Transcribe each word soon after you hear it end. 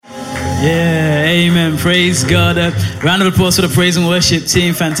Yeah, amen. Praise God. Round of applause for the praise and worship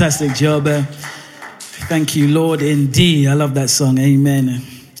team. Fantastic job. Thank you, Lord, indeed. I love that song. Amen.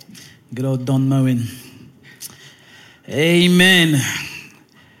 Good old Don Moen. Amen.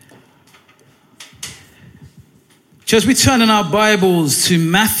 Church, we turn in our Bibles to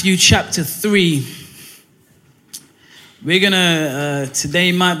Matthew chapter 3. We're going to,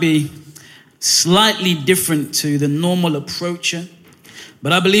 today might be slightly different to the normal approach,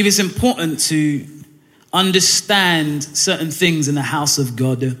 but I believe it's important to understand certain things in the house of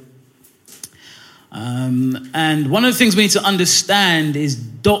God. And one of the things we need to understand is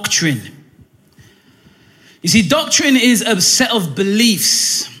doctrine. You see, doctrine is a set of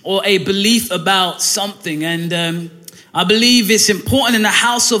beliefs or a belief about something. And I believe it's important in the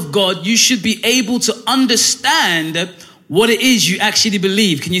house of God, you should be able to understand what it is you actually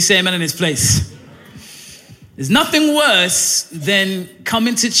believe. Can you say amen in this place? There's nothing worse than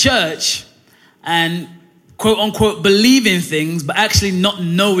coming to church and quote unquote believing things, but actually not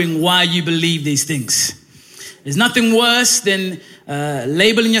knowing why you believe these things. There's nothing worse than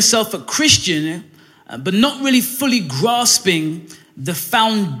labeling yourself a Christian, but not really fully grasping the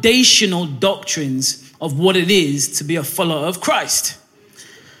foundational doctrines of what it is to be a follower of Christ.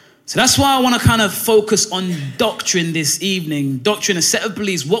 So that's why I want to kind of focus on doctrine this evening. Doctrine, a set of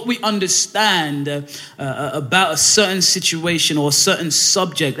beliefs, what we understand about a certain situation or a certain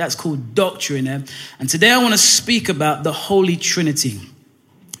subject. That's called doctrine. And today I want to speak about the Holy Trinity.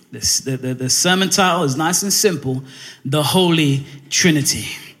 The sermon title is nice and simple, the Holy Trinity.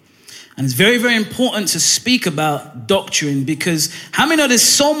 And it's very, very important to speak about doctrine because how many know there's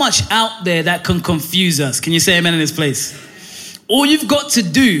so much out there that can confuse us? Can you say amen in this place? All you've got to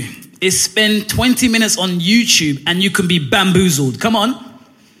do is spend 20 minutes on YouTube and you can be bamboozled. Come on.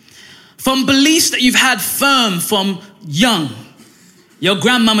 From beliefs that you've had firm from young. Your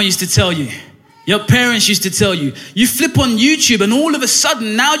grandmama used to tell you. Your parents used to tell you. You flip on YouTube and all of a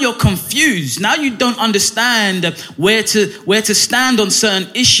sudden now you're confused. Now you don't understand where to stand on certain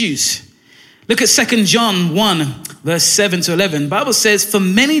issues. Look at 2 John 1, verse 7 to 11. The Bible says, "For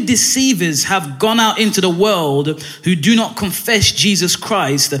many deceivers have gone out into the world who do not confess Jesus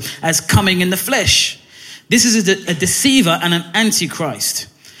Christ as coming in the flesh. This is a deceiver and an antichrist.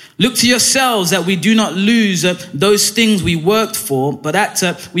 Look to yourselves that we do not lose those things we worked for, but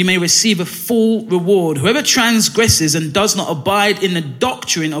that we may receive a full reward. Whoever transgresses and does not abide in the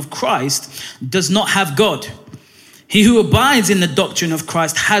doctrine of Christ does not have God. He who abides in the doctrine of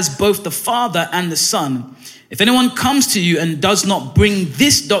Christ has both the Father and the Son. If anyone comes to you and does not bring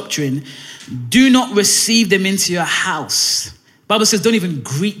this doctrine, do not receive them into your house." The Bible says don't even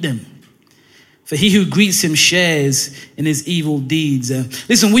greet them. For he who greets him shares in his evil deeds.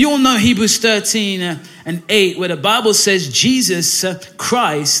 Listen, we all know Hebrews 13 and 8, where the Bible says Jesus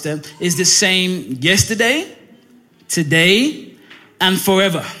Christ is the same yesterday, today, and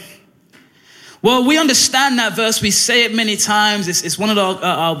forever. Well, we understand that verse. We say it many times. It's one of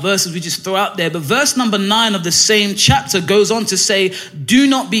our verses we just throw out there. But verse number 9 of the same chapter goes on to say, "Do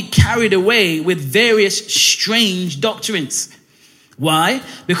not be carried away with various strange doctrines." Why?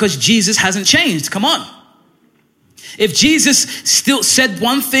 Because Jesus hasn't changed. Come on. If Jesus still said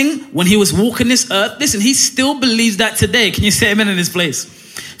one thing when he was walking this earth, listen, he still believes that today. Can you say amen in this place?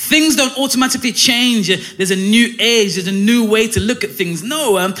 Things don't automatically change. There's a new age. There's a new way to look at things.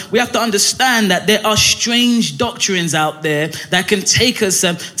 No, we have to understand that there are strange doctrines out there that can take us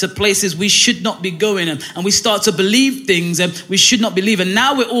to places we should not be going. And we start to believe things we should not believe. And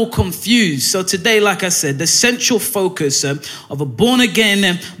now we're all confused. So today, like I said, the central focus of a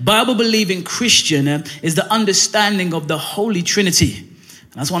born-again, Bible-believing Christian is the understanding of the Holy Trinity.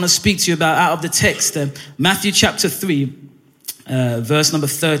 And I just want to speak to you about out of the text, Matthew chapter 3. Verse number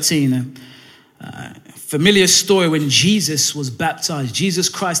 13, familiar story when Jesus was baptized. Jesus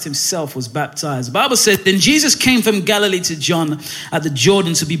Christ himself was baptized. The Bible says, "Then Jesus came from Galilee to John at the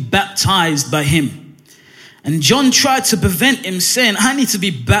Jordan to be baptized by him. And John tried to prevent him, saying, 'I need to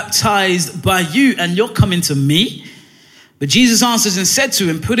be baptized by you, and you're coming to me?' But Jesus answers and said to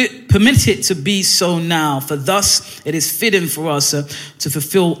him, 'Permit it to be so now, for thus it is fitting for us to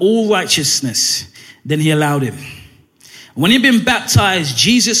fulfill all righteousness.' Then he allowed him. When he had been baptized,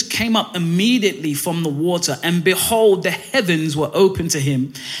 Jesus came up immediately from the water, and behold, the heavens were opened to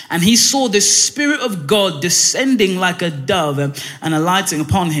him. And he saw the Spirit of God descending like a dove and alighting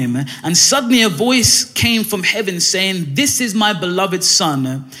upon him. And suddenly a voice came from heaven saying, 'This is my beloved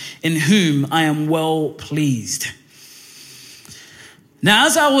Son, in whom I am well pleased.'" Now,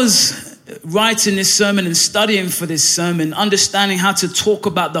 as I was writing this sermon and studying for this sermon, understanding how to talk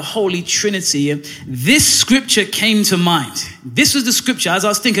about the Holy Trinity, this scripture came to mind. This was the scripture as I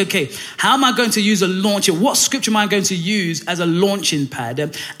was thinking, okay, how am I going to use a launcher? What scripture am I going to use as a launching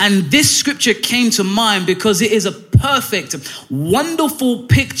pad? And this scripture came to mind because it is a perfect, wonderful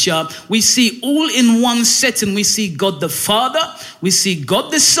picture. We see all in one setting. We see God the Father, we see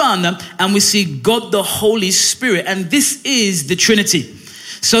God the Son, and we see God the Holy Spirit. And this is the Trinity.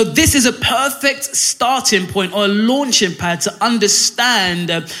 So this is a perfect starting point or a launching pad to understand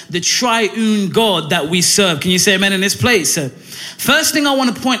the triune God that we serve. Can you say amen in this place? First thing I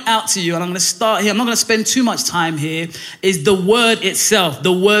want to point out to you, and I'm going to start here, I'm not going to spend too much time here, is the word itself,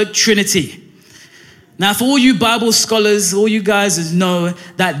 the word Trinity. Now, for all you Bible scholars, all you guys know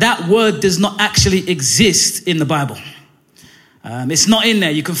that word does not actually exist in the Bible. It's not in there.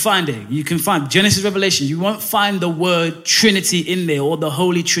 You can find it. You can find Genesis, Revelation. You won't find the word Trinity in there, or the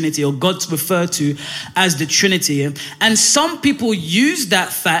Holy Trinity, or God's referred to as the Trinity. And some people use that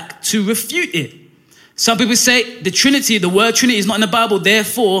fact to refute it. Some people say the Trinity, the word Trinity is not in the Bible.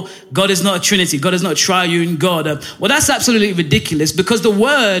 Therefore, God is not a Trinity. God is not a triune God. Well, that's absolutely ridiculous because the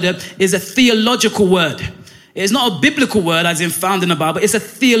word is a theological word. It's not a biblical word as in found in the Bible. It's a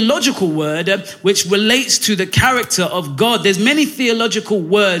theological word which relates to the character of God. There's many theological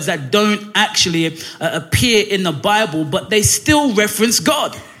words that don't actually appear in the Bible, but they still reference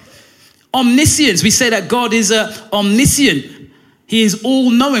God. Omniscience. We say that God is omniscient. He is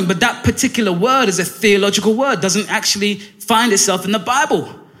all-knowing, but that particular word is a theological word. Doesn't actually find itself in the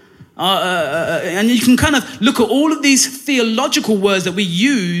Bible. And you can kind of look at all of these theological words that we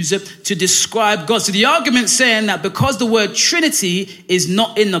use to describe God. So the argument saying that because the word Trinity is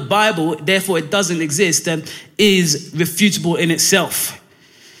not in the Bible, therefore it doesn't exist, is refutable in itself.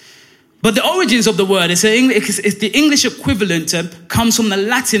 But the origins of the word, it's the English equivalent, comes from the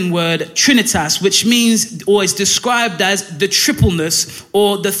Latin word trinitas, which means, or is described as the tripleness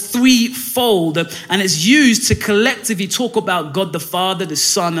or the threefold. And it's used to collectively talk about God the Father, the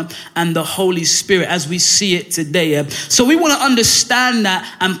Son, and the Holy Spirit as we see it today. So we want to understand that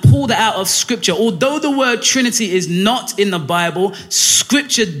and pull that out of Scripture. Although the word Trinity is not in the Bible,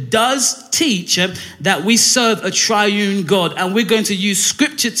 Scripture does teach that we serve a triune God. And we're going to use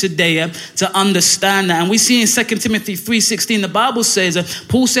Scripture today to understand that. And we see in 2 Timothy 3:16, the Bible says,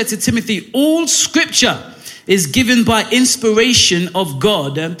 Paul said to Timothy, all scripture is given by inspiration of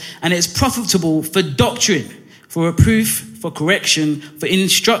God and is profitable for doctrine, for reproof, for correction, for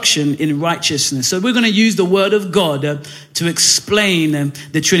instruction in righteousness. So we're going to use the word of God to explain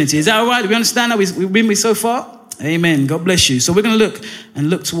the Trinity. Is that all right? Do we understand that? We've been with so far? Amen. God bless you. So we're going to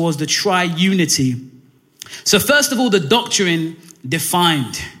look towards the triunity. So first of all, the doctrine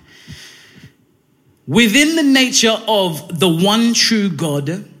defined. Within the nature of the one true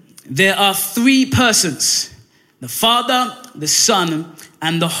God, there are three persons, the Father, the Son,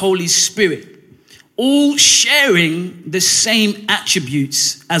 and the Holy Spirit, all sharing the same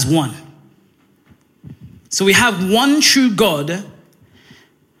attributes as one. So we have one true God,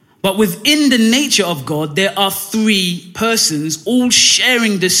 but within the nature of God, there are three persons, all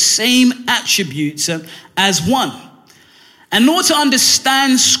sharing the same attributes as one. And in order to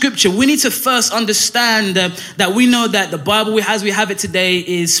understand Scripture, we need to first understand that we know that the Bible as we have it today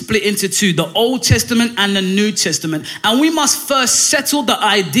is split into two, the Old Testament and the New Testament. And we must first settle the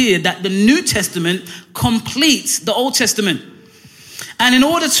idea that the New Testament completes the Old Testament. And in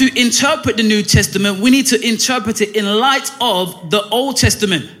order to interpret the New Testament, we need to interpret it in light of the Old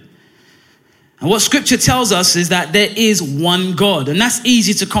Testament. And what Scripture tells us is that there is one God, and that's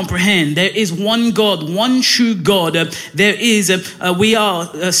easy to comprehend. There is one God, one true God. We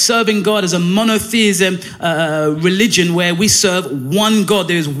are serving God as a monotheism religion where we serve one God.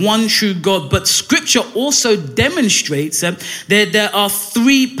 There is one true God. But Scripture also demonstrates that there are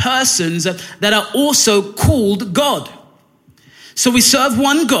three persons that are also called God. So we serve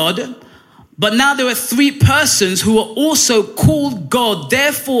one God, but now there are three persons who are also called God.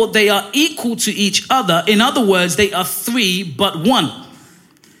 Therefore, they are equal to each other. In other words, they are three but one.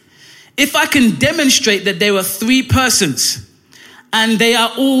 If I can demonstrate that there are three persons and they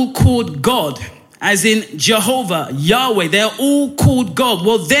are all called God, as in Jehovah, Yahweh, they are all called God,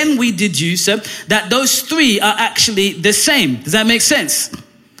 well, then we deduce that those three are actually the same. Does that make sense?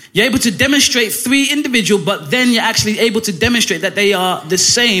 You're able to demonstrate three individuals, but then you're actually able to demonstrate that they are the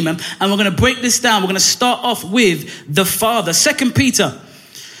same. And we're going to break this down. We're going to start off with the Father. 2 Peter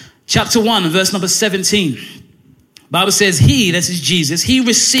chapter 1, verse number 17. Bible says, he, this is Jesus, he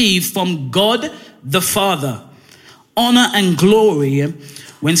received from God the Father honor and glory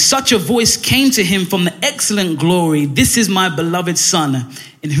when such a voice came to him from the excellent glory, "This is my beloved Son,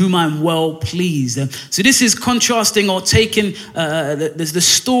 in whom I'm well pleased." So this is contrasting or taking the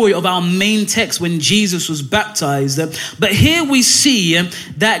story of our main text when Jesus was baptized. But here we see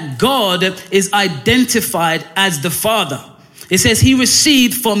that God is identified as the Father. It says he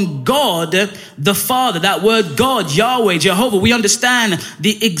received from God the Father. That word God, Yahweh, Jehovah, we understand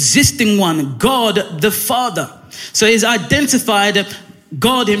the existing one, God the Father. So he's identified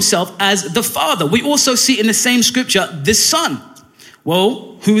God himself as the Father. We also see in the same scripture the Son.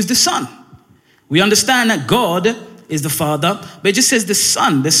 Well, who is the Son? We understand that God is the Father, but it just says the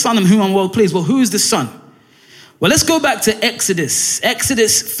Son in whom I'm well pleased. Well, who is the Son? Well, let's go back to Exodus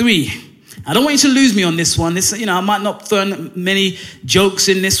 3. I don't want you to lose me on this one. I might not throw in many jokes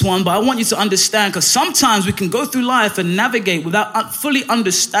in this one, but I want you to understand, because sometimes we can go through life and navigate without fully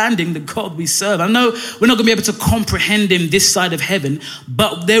understanding the God we serve. I know we're not going to be able to comprehend him this side of heaven,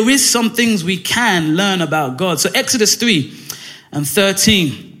 but there is some things we can learn about God. So Exodus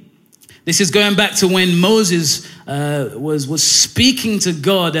 3:13. This is going back to when Moses was speaking to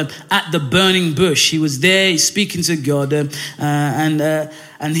God at the burning bush. He was there, he's speaking to God,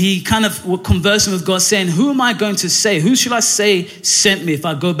 and he kind of was conversing with God, saying, "Who am I going to say? Who should I say sent me if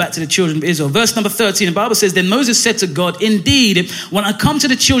I go back to the children of Israel?" Verse number 13, the Bible says, "Then Moses said to God, 'Indeed, when I come to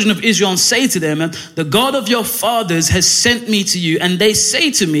the children of Israel and say to them, the God of your fathers has sent me to you, and they say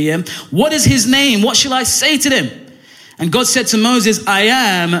to me, what is his name? What shall I say to them?' And God said to Moses, 'I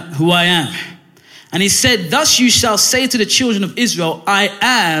am who I am.' And he said, 'Thus you shall say to the children of Israel, I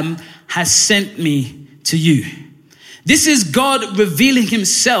am has sent me to you.'" This is God revealing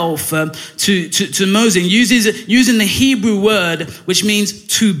himself to Moses, using the Hebrew word, which means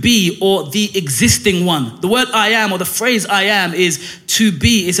to be, or the existing one. The word "I am," or the phrase "I am," is to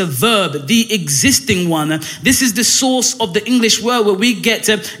be. It's a verb, the existing one. This is the source of the English word where we get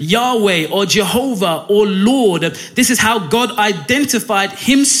Yahweh or Jehovah or Lord. This is how God identified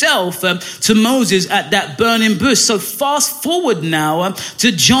himself to Moses at that burning bush. So fast forward now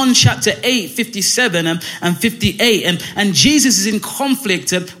to John chapter 8, 57 and 58. And Jesus is in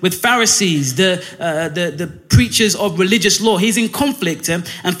conflict with Pharisees, the preachers of religious law. He's in conflict.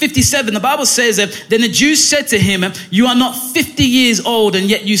 And 57, the Bible says, "Then the Jews said to him, 'You are not 50 years old, and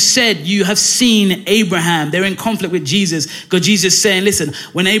yet you said you have seen Abraham.'" They're in conflict with Jesus, because Jesus is saying, "Listen,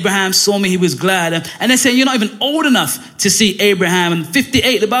 when Abraham saw me, he was glad." And they're saying, "You're not even old enough to see Abraham." And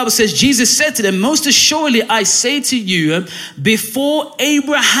 58, the Bible says, Jesus said to them, "Most assuredly, I say to you, before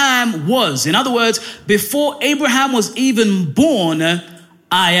Abraham was," in other words, before Abraham was even born,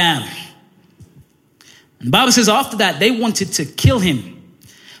 "I am." And the Bible says after that, they wanted to kill him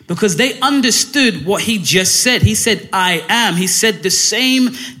because they understood what he just said. He said, "I am." He said the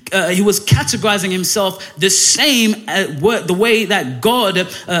same, he was categorizing himself the same the way that God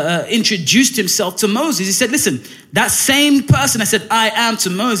introduced himself to Moses. He said, "Listen, that same person that said, 'I am' to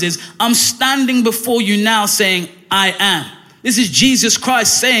Moses, I'm standing before you now saying, 'I am.'" This is Jesus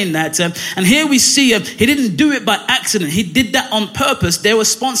Christ saying that. And here we see he didn't do it by accident. He did that on purpose. Their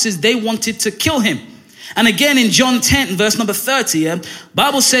response is they wanted to kill him. And again in John 10, verse number 30,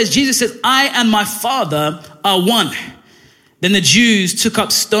 Bible says, Jesus says, "I and my Father are one." Then the Jews took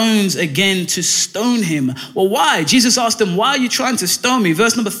up stones again to stone him. Well, why? Jesus asked them, "Why are you trying to stone me?"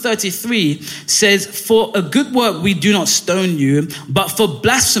 Verse number 33 says, "For a good work we do not stone you, but for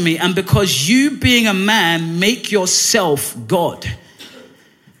blasphemy, and because you, being a man, make yourself God."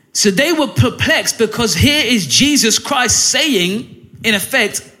 So they were perplexed because here is Jesus Christ saying, in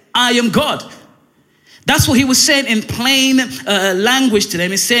effect, "I am God." That's what he was saying in plain language to them.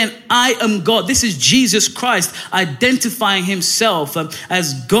 He's saying, "I am God." This is Jesus Christ identifying himself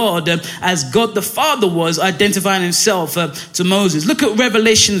as God the Father was identifying himself to Moses. Look at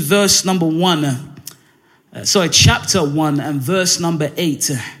Revelation chapter 1 and verse number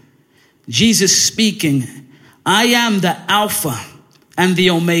 8. Jesus speaking, "I am the Alpha and the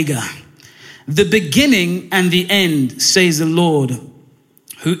Omega, the beginning and the end, says the Lord,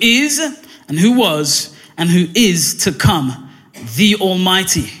 who is and who was and who is to come, the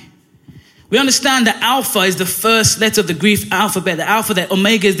Almighty." We understand that Alpha is the first letter of the Greek alphabet. The Alpha, the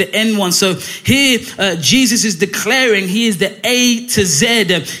Omega is the end one. So here Jesus is declaring he is the A to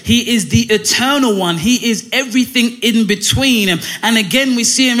Z. He is the eternal one. He is everything in between. And again, we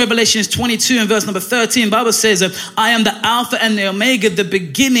see in Revelation 22 and verse number 13, the Bible says, "I am the Alpha and the Omega, the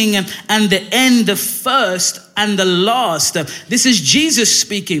beginning and the end, the first and the last. This is Jesus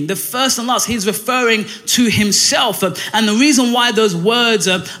speaking, the first and last. He's referring to himself. And the reason why those words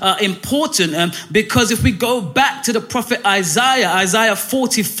are important, because if we go back to the prophet Isaiah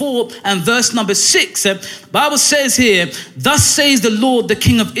 44 and verse number 6, the Bible says here, thus says the Lord, the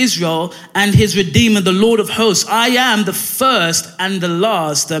King of Israel and his Redeemer, the Lord of hosts, I am the first and the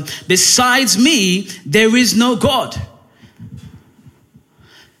last. Besides me, there is no God.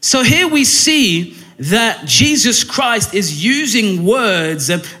 So here we see that Jesus Christ is using words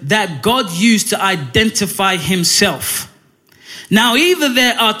that God used to identify himself. Now, either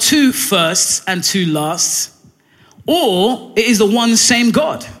there are two firsts and two lasts, or it is the one same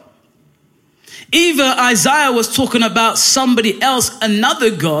God. Either Isaiah was talking about somebody else, another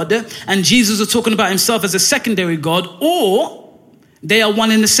God, and Jesus was talking about himself as a secondary God, or they are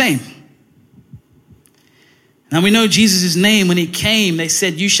one and the same. Now we know Jesus' name when he came, they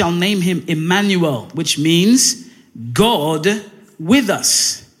said, you shall name him Emmanuel, which means God with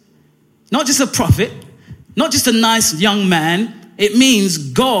us. Not just a prophet, not just a nice young man. It means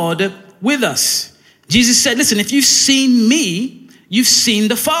God with us. Jesus said, listen, if you've seen me, you've seen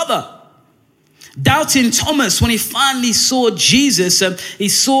the Father. Doubting Thomas, when he finally saw Jesus, he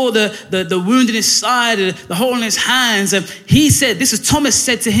saw the wound in his side, the hole in his hands. He said, this is Thomas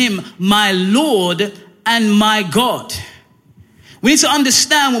said to him, my Lord and my God. We need to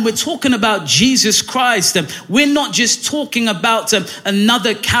understand when we're talking about Jesus Christ, we're not just talking about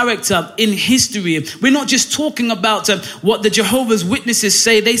another character in history. We're not just talking about what the Jehovah's Witnesses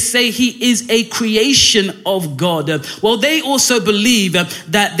say. They say he is a creation of God. Well, they also believe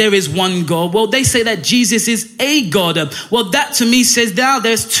that there is one God. Well, they say that Jesus is a God. Well, that to me says now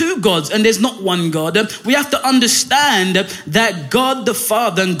there's two gods and there's not one God. We have to understand that God the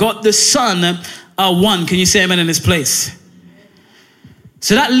Father and God the Son are one. Can you say amen in this place?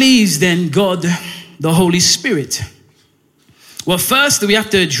 So that leaves then God, the Holy Spirit. Well, first we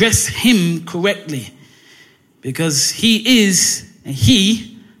have to address him correctly because he is a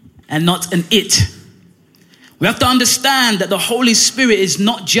he and not an it. We have to understand that the Holy Spirit is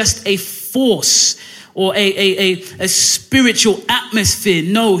not just a force or a spiritual atmosphere.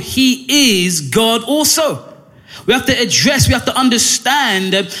 No, he is God also. We have to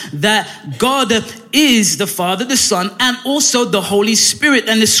understand that God is the Father, the Son, and also the Holy Spirit.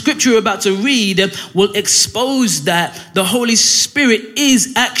 And the scripture we're about to read will expose that the Holy Spirit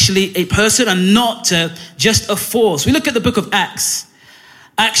is actually a person and not just a force. We look at the book of Acts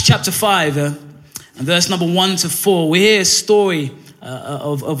chapter 5, and verse number 1 to 4. We hear a story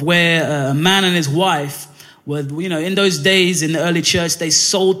of where a man and his wife were, in those days in the early church, they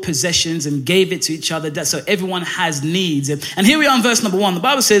sold possessions and gave it to each other so everyone has needs. And here we are in verse number 1. The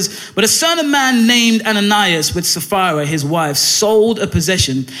Bible says, but a certain man named Ananias with Sapphira, his wife, sold a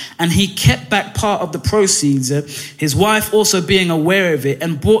possession and he kept back part of the proceeds, his wife also being aware of it,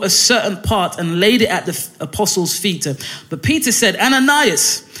 and brought a certain part and laid it at the apostles' feet. But Peter said,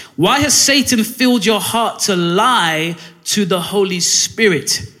 Ananias, why has Satan filled your heart to lie to the Holy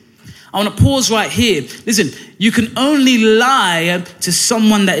Spirit? I want to pause right here. Listen, you can only lie to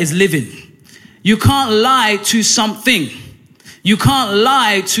someone that is living. You can't lie to something. You can't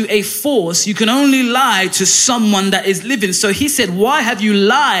lie to a force. You can only lie to someone that is living. So he said, why have you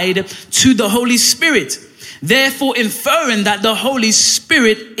lied to the Holy Spirit? Therefore inferring that the Holy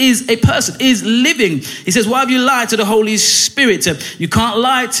Spirit is a person, is living. He says, why have you lied to the Holy Spirit? You can't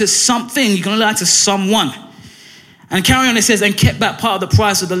lie to something. You can only lie to someone. And carry on, it says, and kept back part of the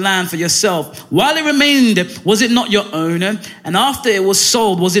price of the land for yourself. While it remained, was it not your own? And after it was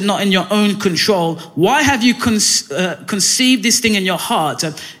sold, was it not in your own control? Why have you conceived this thing in your heart?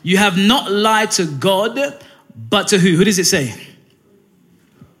 You have not lied to God, but to who? Who does it say?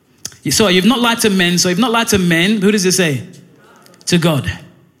 Sorry, you've not lied to men. So you've not lied to men. Who does it say? To God.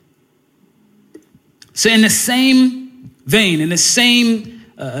 So in the same vein, in the same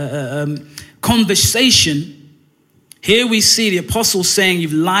conversation, here we see the apostle saying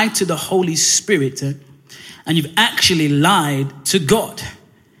you've lied to the Holy Spirit and you've actually lied to God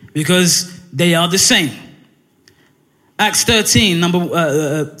because they are the same. Acts 13,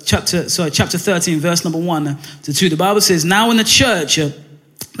 chapter 13, verse number 1 to 2. The Bible says, now in the church,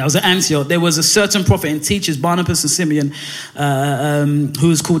 that was at Antioch, there was a certain prophet and teachers, Barnabas and Simeon, who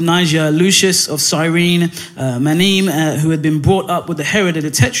was called Niger, Lucius of Cyrene, Manim, who had been brought up with the Herod, the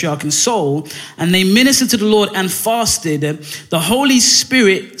tetrarch, and Saul, and they ministered to the Lord and fasted. The Holy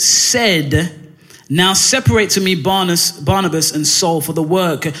Spirit said, now separate to me Barnabas and Saul for the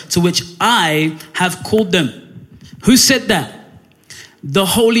work to which I have called them. Who said that? the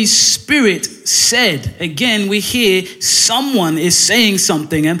Holy Spirit said. Again, we hear someone is saying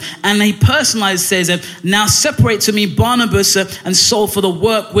something, and he personalized says, now separate to me Barnabas and Saul for the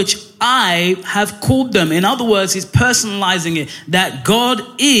work which I have called them. In other words, he's personalizing it, that God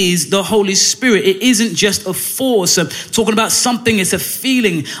is the Holy Spirit. It isn't just a force. Talking about something, it's a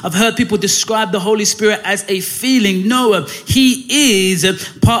feeling. I've heard people describe the Holy Spirit as a feeling. No, he is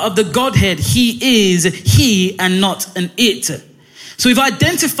part of the Godhead. He is he and not an it. So we've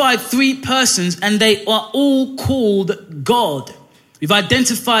identified three persons and they are all called God. We've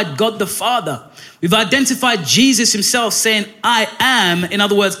identified God the Father. We've identified Jesus himself saying, I am. In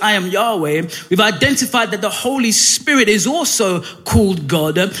other words, I am Yahweh. We've identified that the Holy Spirit is also called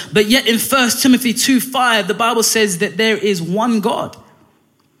God. But yet in 1 Timothy 2:5, the Bible says that there is one God.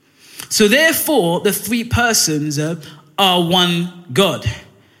 So therefore, the three persons are one God.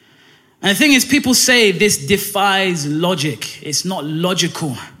 And the thing is, people say this defies logic. It's not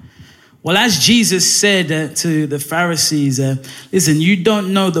logical. Well, as Jesus said to the Pharisees, listen, you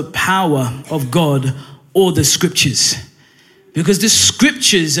don't know the power of God or the scriptures. Because the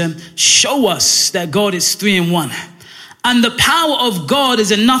scriptures show us that God is 3 in 1. And the power of God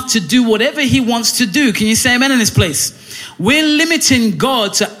is enough to do whatever he wants to do. Can you say amen in this place? We're limiting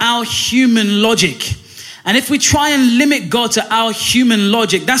God to our human logic. And if we try and limit God to our human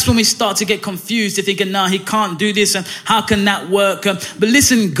logic, that's when we start to get confused. You're thinking, no, he can't do this. And how can that work? But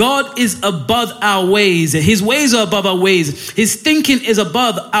listen, God is above our ways. His ways are above our ways. His thinking is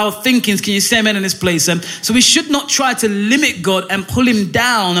above our thinkings. Can you say amen in this place? So we should not try to limit God and pull him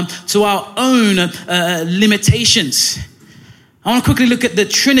down to our own limitations. I want to quickly look at the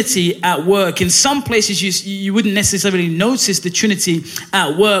Trinity at work. In some places, you wouldn't necessarily notice the Trinity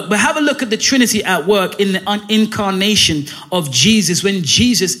at work, but have a look at the Trinity at work in the incarnation of Jesus, when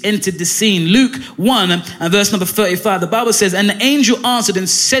Jesus entered the scene. Luke 1 and verse number 35, the Bible says, and the angel answered and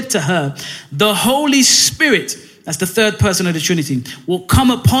said to her, the Holy Spirit, that's the third person of the Trinity, will come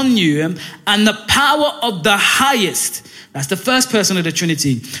upon you, and the power of the highest, that's the first person of the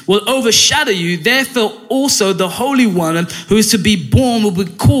Trinity, will overshadow you. Therefore also the Holy One who is to be born will be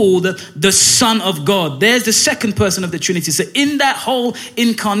called the Son of God. There's the second person of the Trinity. So in that whole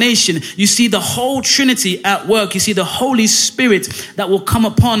incarnation, you see the whole Trinity at work. You see the Holy Spirit that will come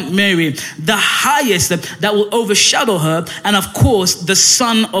upon Mary, the highest that will overshadow her, and of course the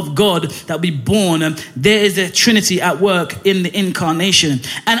Son of God that will be born. There is the Trinity at work in the incarnation.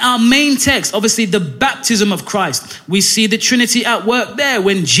 And our main text, obviously the baptism of Christ. We see the Trinity at work there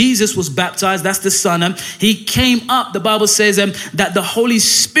when Jesus was baptized. That's the Son. He came up. The Bible says that the Holy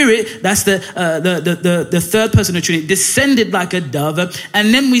Spirit, that's the third person of the Trinity, descended like a dove.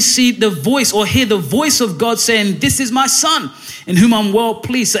 And then we see the voice, or hear the voice of God saying, this is my Son in whom I'm well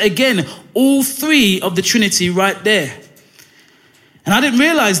pleased. So again, all three of the Trinity right there. And I didn't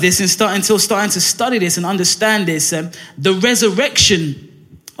realize this until starting to study this and understand this. The resurrection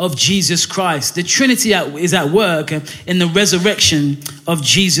of Jesus Christ. The Trinity is at work in the resurrection of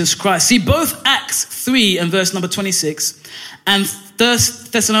Jesus Christ. See, both Acts 3 and verse number 26 and 1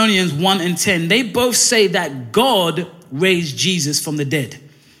 Thessalonians 1 and 10, they both say that God raised Jesus from the dead.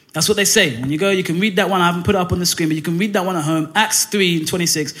 That's what they say. When you go, you can read that one. I haven't put it up on the screen, but you can read that one at home. Acts 3 and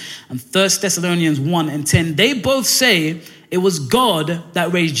 26 and 1 Thessalonians 1 and 10. They both say it was God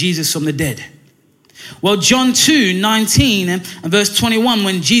that raised Jesus from the dead. Well, John 2:19 and verse 21,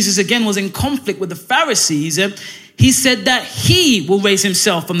 when Jesus again was in conflict with the Pharisees, he said that he will raise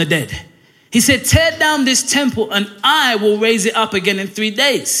himself from the dead. He said, tear down this temple and I will raise it up again in 3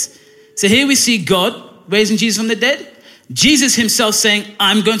 days. So here we see God raising Jesus from the dead. Jesus himself saying,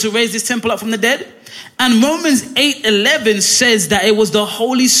 I'm going to raise this temple up from the dead. And Romans 8:11 says that it was the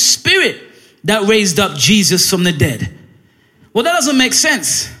Holy Spirit that raised up Jesus from the dead. Well, that doesn't make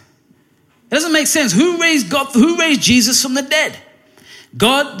sense. It doesn't make sense. Who raised Jesus from the dead?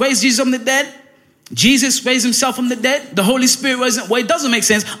 God raised Jesus from the dead. Jesus raised himself from the dead. The Holy Spirit raised him. Well, it doesn't make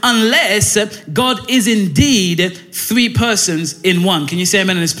sense unless God is indeed three persons in one. Can you say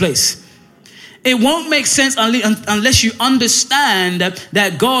amen in this place? It won't make sense unless you understand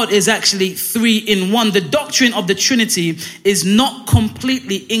that God is actually 3 in 1. The doctrine of the Trinity is not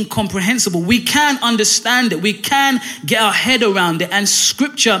completely incomprehensible. We can understand it. We can get our head around it. And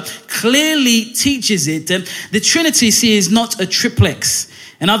scripture clearly teaches it. The Trinity, see, is not a triplex.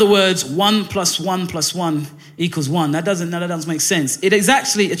 In other words, 1 + 1 + 1 equals 1. That doesn't make sense. It is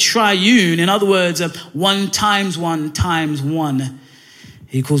actually a triune. In other words, 1 times 1 times 1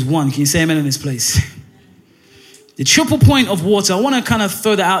 equals 1. Can you say amen in this place? The triple point of water, I want to kind of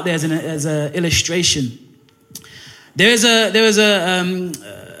throw that out there as an illustration. There is a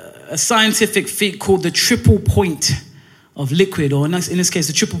scientific feat called the triple point of liquid, or in this case,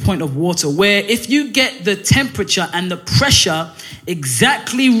 the triple point of water, where if you get the temperature and the pressure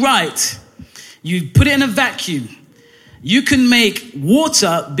exactly right, you put it in a vacuum, you can make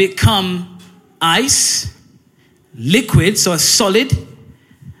water become ice, liquid, so a solid,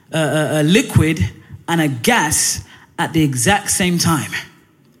 a liquid, and a gas at the exact same time.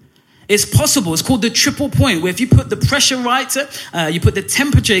 It's possible. It's called the triple point, where if you put the pressure right, you put the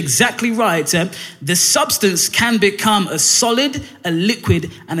temperature exactly right, the substance can become a solid, a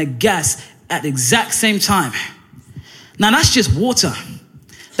liquid, and a gas at the exact same time. Now, that's just water.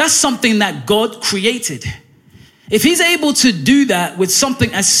 That's something that God created. If he's able to do that with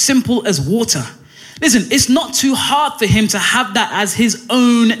something as simple as water, listen, it's not too hard for him to have that as his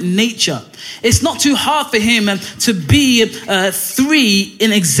own nature. It's not too hard for him to be three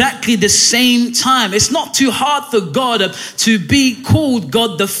in exactly the same time. It's not too hard for God to be called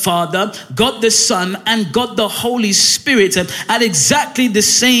God the Father, God the Son, and God the Holy Spirit at exactly the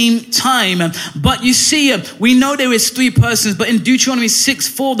same time. But you see, we know there is three persons, but in Deuteronomy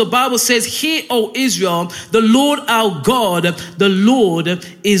 6:4, the Bible says, "Hear, O Israel, the Lord our God, the Lord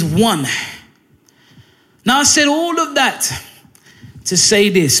is one." Now, I said all of that to say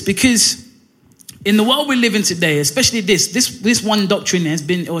this, because in the world we live in today, especially this one doctrine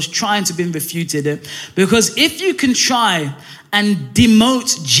was trying to be refuted. Because if you can try and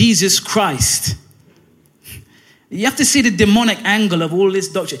demote Jesus Christ, you have to see the demonic angle of all this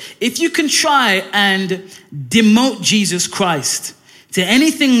doctrine. If you can try and demote Jesus Christ to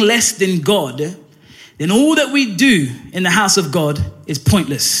anything less than God, then all that we do in the house of God is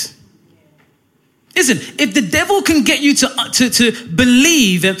pointless. Listen, if the devil can get you to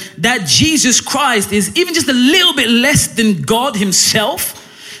believe that Jesus Christ is even just a little bit less than God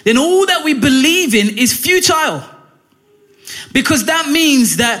himself, then all that we believe in is futile. Because that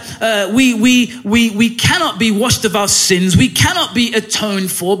means that we cannot be washed of our sins. We cannot be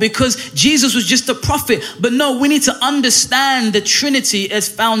atoned for, because Jesus was just a prophet. But no, we need to understand the Trinity as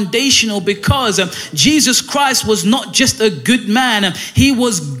foundational, because Jesus Christ was not just a good man. He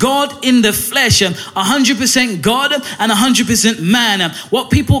was God in the flesh, 100% God and 100% man. What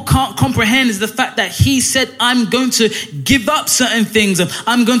people can't comprehend is the fact that he said, "I'm going to give up certain things.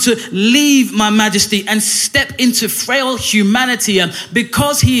 I'm going to leave my majesty and step into frail humanity."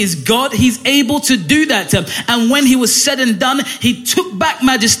 Because he is God, he's able to do that. And when he was said and done, he took back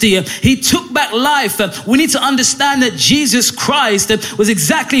majesty. He took back life. We need to understand that Jesus Christ was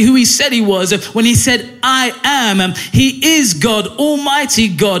exactly who he said he was. When he said, "I am," he is God, Almighty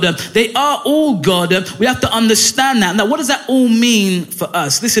God. They are all God. We have to understand that. Now, what does that all mean for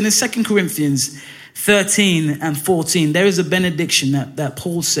us? Listen, in 2 Corinthians 13 and 14, there is a benediction that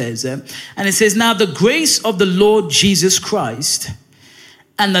Paul says, and it says, "Now the grace of the Lord Jesus Christ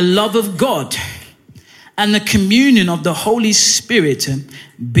and the love of God and the communion of the Holy Spirit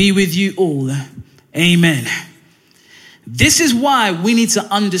be with you all. Amen." This is why we need to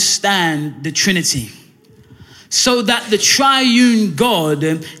understand the Trinity, so that the triune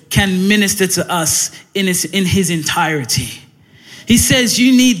God can minister to us in his entirety. He says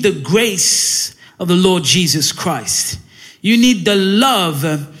you need the grace of the Lord Jesus Christ. You need the love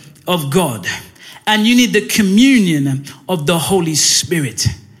of God, and you need the communion of the Holy Spirit.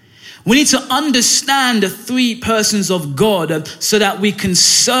 We need to understand the three persons of God so that we can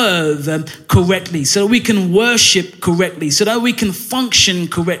serve correctly, so that we can worship correctly, so that we can function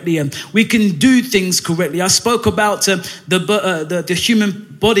correctly, we can do things correctly. I spoke about the human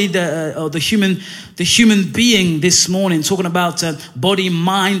body, the human being this morning, talking about body,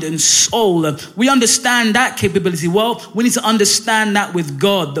 mind, and soul. We understand that capability. Well, we need to understand that with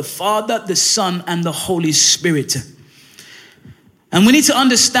God, the Father, the Son, and the Holy Spirit. And we need to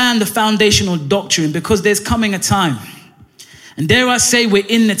understand the foundational doctrine, because there's coming a time, and dare I say we're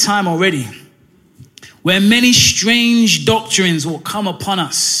in the time already, where many strange doctrines will come upon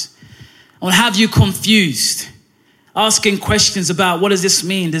us and will have you confused, asking questions about, what does this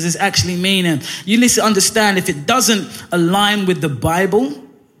mean? Does this actually mean? And you need to understand, if it doesn't align with the Bible,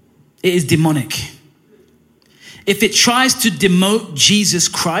 it is demonic. If it tries to demote Jesus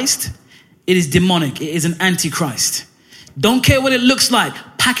Christ, it is demonic. It is an antichrist. Don't care what it looks like.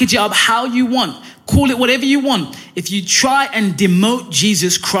 Package it up how you want. Call it whatever you want. If you try and demote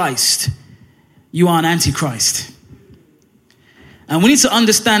Jesus Christ, you are an antichrist. And we need to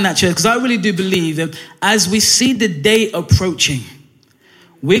understand that, church, because I really do believe that as we see the day approaching,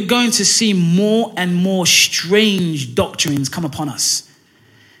 we're going to see more and more strange doctrines come upon us.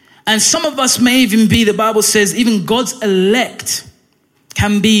 And some of us may even be, the Bible says, even God's elect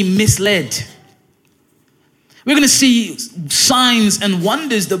can be misled. We're going to see signs and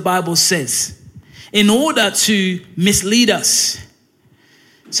wonders, the Bible says. in order to mislead us.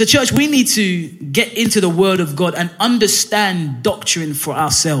 So church, we need to get into the word of God and understand doctrine for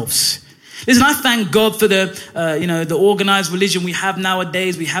ourselves. Listen, I thank God for the organized religion we have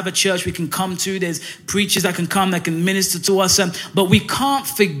nowadays. We have a church we can come to. There's preachers that can come that can minister to us. But we can't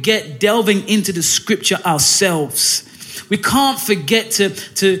forget delving into the scripture ourselves. We can't forget to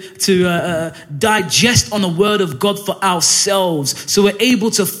digest on the word of God for ourselves, so we're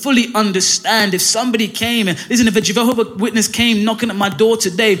able to fully understand. If somebody came and listen, if a Jehovah's Witness came knocking at my door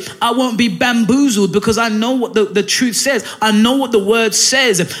today, I won't be bamboozled because I know what the truth says. I know what the word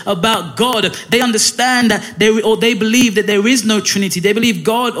says about God. They understand that they believe that there is no Trinity. They believe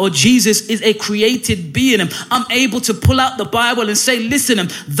God or Jesus is a created being. I'm able to pull out the Bible and say, listen,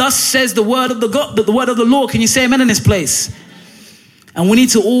 thus says the word of the word of the Lord. Can you say amen in this place? And we need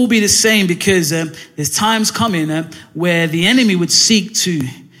to all be the same, because there's times coming where the enemy would seek to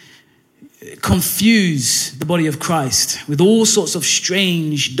confuse the body of Christ with all sorts of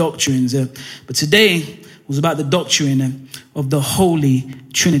strange doctrines. But today was about the doctrine of the Holy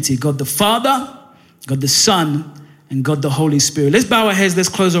Trinity. God the Father, God the Son, and God the Holy Spirit. Let's bow our heads. Let's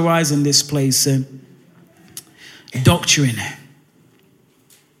close our eyes in this place. Doctrine.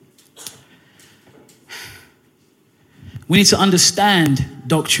 We need to understand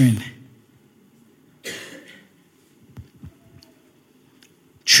doctrine.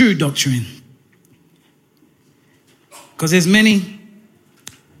 True doctrine. Because there's many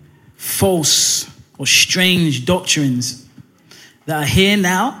false or strange doctrines that are here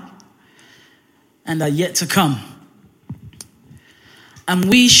now and are yet to come. And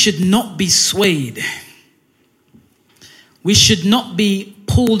we should not be swayed. We should not be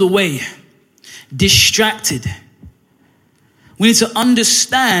pulled away, distracted. We need to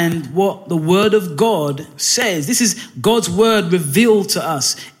understand what the word of God says. This is God's word revealed to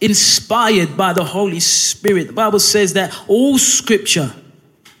us, inspired by the Holy Spirit. The Bible says that all scripture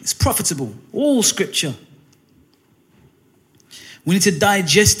is profitable. All scripture. We need to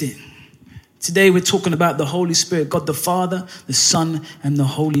digest it. Today we're talking about the Holy Spirit, God the Father, the Son, and the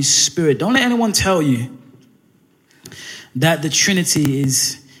Holy Spirit. Don't let anyone tell you that the Trinity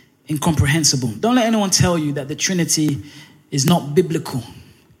is incomprehensible. Don't let anyone tell you that the Trinity is not biblical.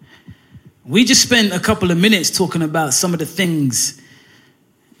 We just spent a couple of minutes talking about some of the things.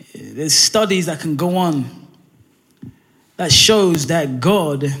 There's studies that can go on that shows that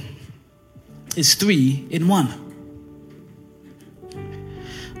God is 3 in 1.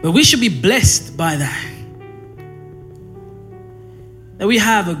 But we should be blessed by that. That we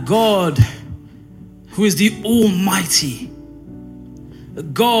have a God who is the Almighty. A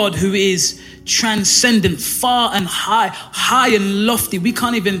God who is transcendent, far and high and lofty. We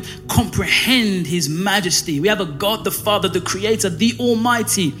can't even comprehend his majesty. We have a God the Father, the Creator, the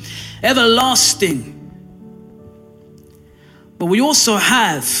Almighty, everlasting. But we also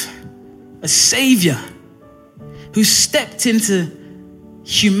have a Savior who stepped into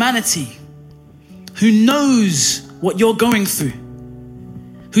humanity, who knows what you're going through,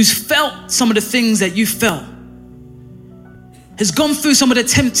 who's felt some of the things that you felt, has gone through some of the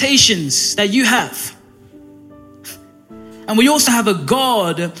temptations that you have. And we also have a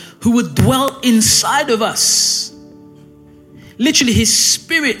God who would dwell inside of us. Literally, his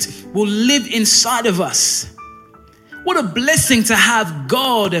spirit will live inside of us. What a blessing to have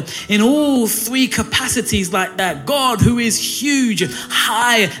God in all 3 capacities like that. God who is huge,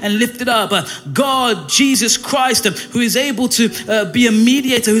 high and lifted up. God, Jesus Christ, who is able to be a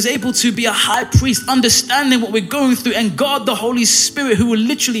mediator, who's able to be a high priest, understanding what we're going through. And God, the Holy Spirit, who will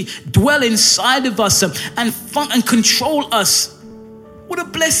literally dwell inside of us and control us. What a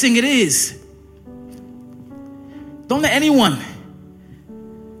blessing it is. Don't let anyone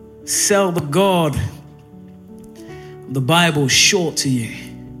sell the God the Bible short to you.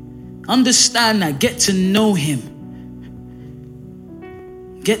 Understand that. Get to know him.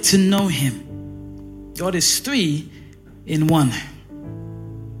 Get to know him. God is 3 in 1.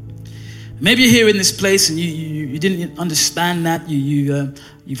 Maybe you're here in this place and you didn't understand that.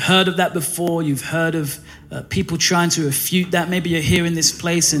 You've heard of that before. You've heard of people trying to refute that. Maybe you're here in this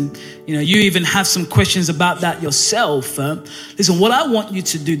place and you even have some questions about that yourself. Listen, what I want you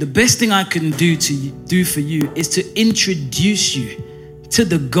to do, the best thing I can do for you is to introduce you to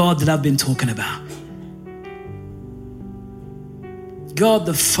the God that I've been talking about. God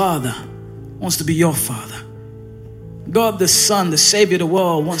the Father wants to be your Father. God the Son, the Savior of the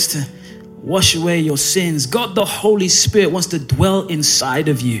world, wants to wash away your sins. God the Holy Spirit wants to dwell inside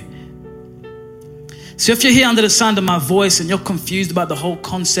of you. So if you're here under the sound of my voice and you're confused about the whole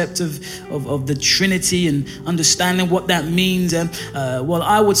concept of the Trinity and understanding what that means, well,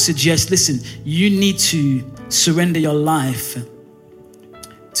 I would suggest, listen, you need to surrender your life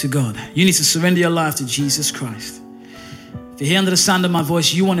to God. You need to surrender your life to Jesus Christ. If you're here under the sound of my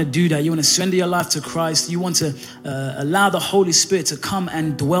voice, you want to do that. You want to surrender your life to Christ. You want to allow the Holy Spirit to come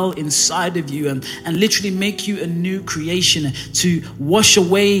and dwell inside of you and literally make you a new creation, to wash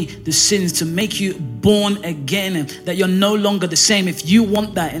away the sins, to make you born again, that you're no longer the same. If you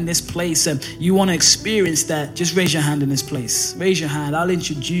want that in this place, you want to experience that, just raise your hand in this place. Raise your hand. I'll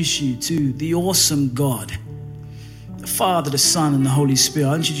introduce you to the awesome God, the Father, the Son, and the Holy Spirit.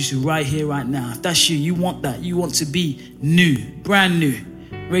 I'll introduce you right here, right now. If that's you, you want that. You want to be new, brand new.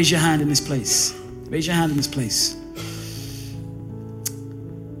 Raise your hand in this place. Raise your hand in this place.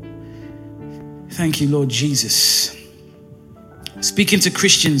 Thank you, Lord Jesus. Speaking to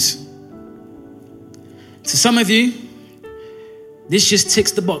Christians. To some of you, this just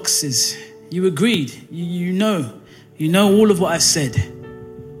ticks the boxes. You agreed. You know all of what I've said.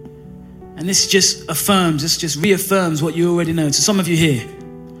 And this just reaffirms what you already know. To some of you here.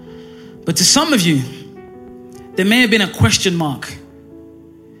 But to some of you, there may have been a question mark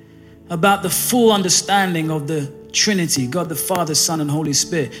about the full understanding of the Trinity, God the Father, Son, and Holy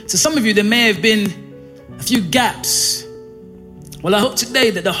Spirit. To some of you, there may have been a few gaps. Well, I hope today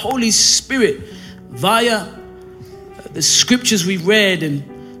that the Holy Spirit, via the scriptures we read and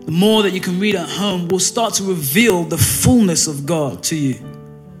the more that you can read at home, will start to reveal the fullness of God to you.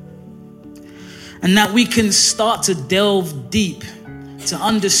 And that we can start to delve deep, to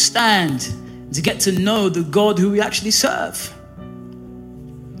understand, to get to know the God who we actually serve.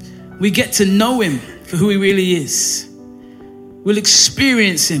 We get to know him for who he really is. We'll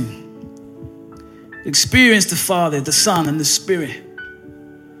experience him. Experience the Father, the Son, and the Spirit.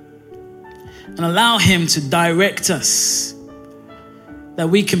 And allow him to direct us. That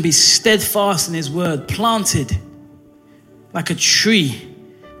we can be steadfast in his word, planted like a tree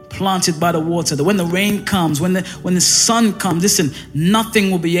planted by the water, that when the rain comes, when the sun comes, listen, nothing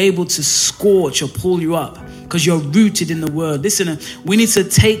will be able to scorch or pull you up because you're rooted in the word. Listen, we need to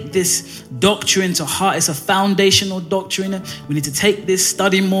take this doctrine to heart. It's a foundational doctrine. We need to take this,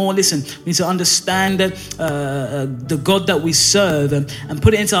 study more. Listen, we need to understand the God that we serve and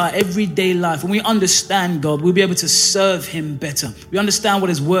put it into our everyday life. When we understand God, we'll be able to serve him better. We understand what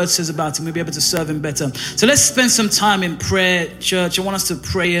his word says about him. We'll be able to serve him better. So let's spend some time in prayer, church. I want us to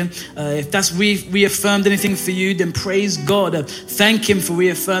pray. If that's reaffirmed anything for you, then praise God. Thank him for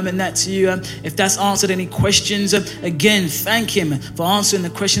reaffirming that to you. If that's answered any questions, again, thank him for answering the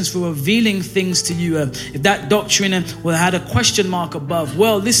questions, for revealing things to you. If that doctrine had a question mark above,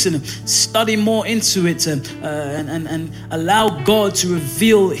 well, listen, study more into it and allow God to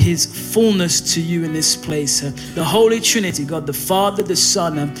reveal his fullness to you in this place. The Holy Trinity, God the Father, the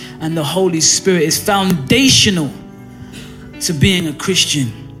Son, and the Holy Spirit is foundational to being a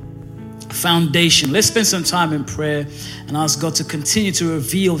Christian. Foundation. Let's spend some time in prayer and ask God to continue to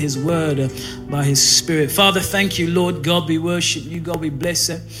reveal his word by his Spirit. Father, thank you, Lord God. We worship you, God. We bless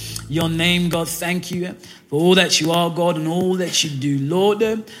your name, God. Thank you for all that you are, God, and all that you do. Lord,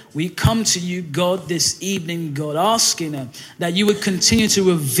 we come to you, God, this evening, God, asking that you would continue to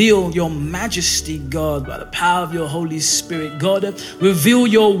reveal your majesty, God, by the power of your Holy Spirit. God, reveal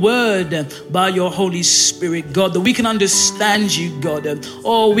your word by your Holy Spirit, God, that we can understand you, God,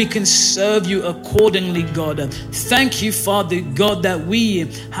 or we can serve you accordingly, God. Thank you, Father, God, that we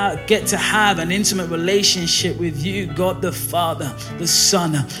get to have an intimate relationship with you, God, the Father, the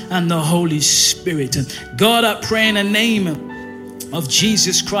Son, and the Holy Spirit. God, I pray in the name of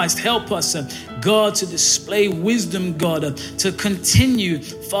Jesus Christ, help us, God, to display wisdom, God, to continue,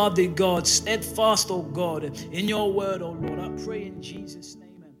 Father God, steadfast, oh God, in your word, oh Lord. I pray in Jesus' name.